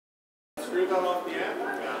screw gun off the end?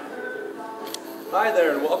 Yeah. Hi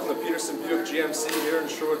there and welcome to Petersen GMC here in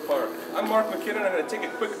Sherwood Park. I'm Mark McKinnon. I'm going to take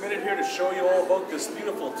a quick minute here to show you all about this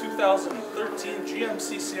beautiful 2013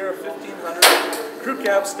 GMC Sierra 1500 Crew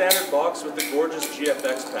Cab Standard Box with the gorgeous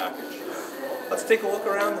GFX package. Let's take a look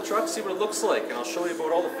around the truck, see what it looks like, and I'll show you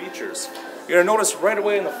about all the features. You're going to notice right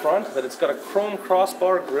away in the front that it's got a chrome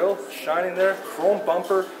crossbar grille shining there, chrome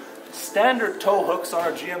bumper, standard tow hooks on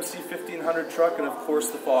our GMC 1500 truck, and of course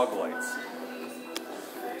the fog lights.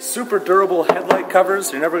 Super durable headlight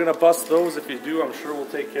covers. You're never going to bust those. If you do, I'm sure we'll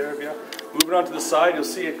take care of you. Moving on to the side, you'll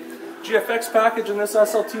see a GFX package in this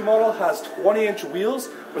SLT model has 20-inch wheels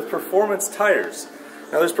with performance tires.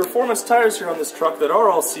 Now there's performance tires here on this truck that are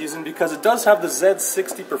all season because it does have the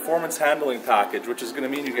Z60 performance handling package, which is going to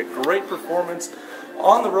mean you get great performance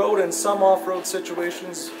on the road and some off-road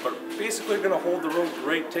situations, but basically going to hold the road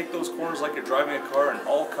great, take those corners like you're driving a car, and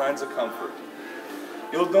all kinds of comfort.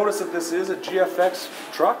 You'll notice that this is a GFX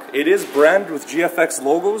truck. It is branded with GFX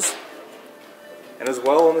logos, and as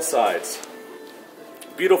well on the sides.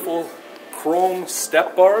 Beautiful chrome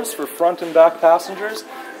step bars for front and back passengers,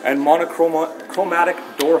 and monochromatic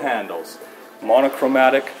door handles.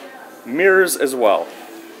 Monochromatic mirrors as well.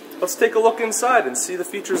 Let's take a look inside and see the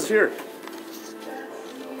features here.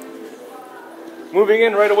 Moving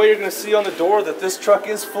in right away, you're going to see on the door that this truck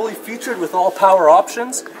is fully featured with all power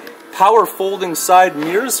options. Power folding side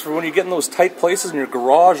mirrors for when you get in those tight places in your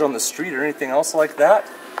garage, on the street, or anything else like that.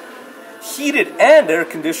 Heated and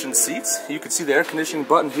air-conditioned seats. You can see the air conditioning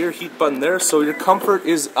button here, heat button there, so your comfort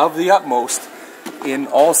is of the utmost in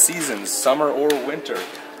all seasons, summer or winter.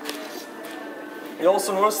 You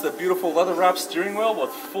also notice the beautiful leather-wrapped steering wheel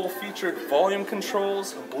with full-featured volume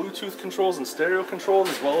controls, Bluetooth controls, and stereo controls,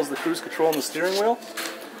 as well as the cruise control on the steering wheel.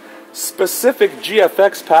 Specific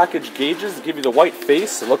GFX package gauges to give you the white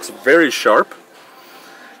face. It looks very sharp.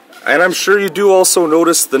 And I'm sure you do also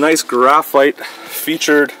notice the nice graphite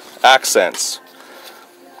featured accents.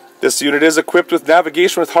 This unit is equipped with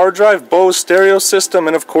navigation with hard drive, Bose stereo system,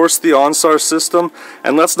 and of course the OnStar system.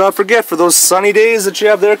 And let's not forget, for those sunny days that you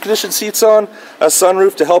have the air-conditioned seats on, a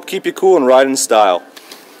sunroof to help keep you cool and ride in style.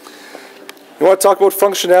 You want to talk about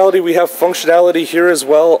functionality? We have functionality here as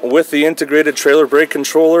well with the integrated trailer brake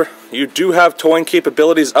controller. You do have towing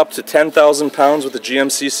capabilities up to 10,000 pounds with the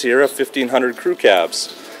GMC Sierra 1500 crew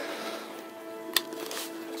cabs.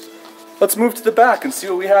 Let's move to the back and see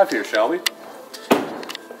what we have here, shall we?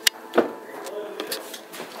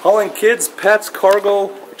 Hauling kids, pets,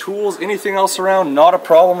 cargo, tools, anything else around, not a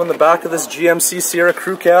problem in the back of this GMC Sierra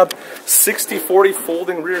crew cab. 60/40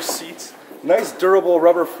 folding rear seats, nice durable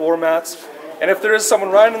rubber floor mats, and if there is someone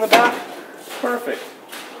riding in the back, perfect.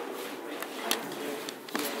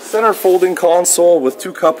 Center folding console with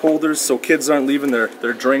 2 cup holders so kids aren't leaving their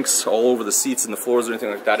drinks all over the seats and the floors or anything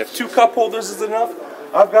like that. If 2 cup holders is enough,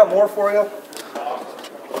 I've got more for you.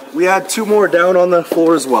 We had 2 more down on the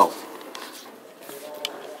floor as well.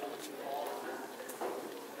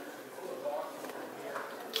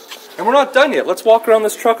 And we're not done yet. Let's walk around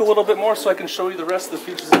this truck a little bit more so I can show you the rest of the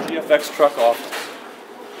features the GFX truck offers.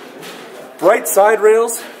 Bright side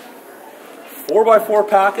rails, 4x4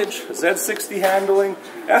 package, Z60 handling,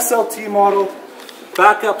 SLT model,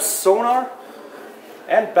 backup sonar,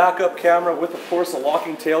 and backup camera with, of course, a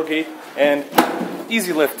locking tailgate and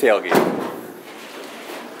easy lift tailgate.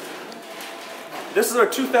 This is our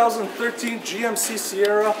 2013 GMC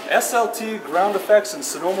Sierra SLT ground effects in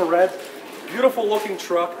Sonoma red. Beautiful looking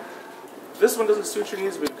truck. This one doesn't suit your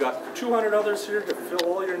needs. We've got 200 others here to fill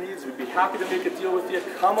all your needs. We'd be happy to make a deal with you.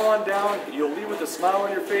 Come on down. You'll leave with a smile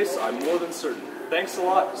on your face, I'm more than certain. Thanks a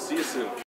lot. See you soon.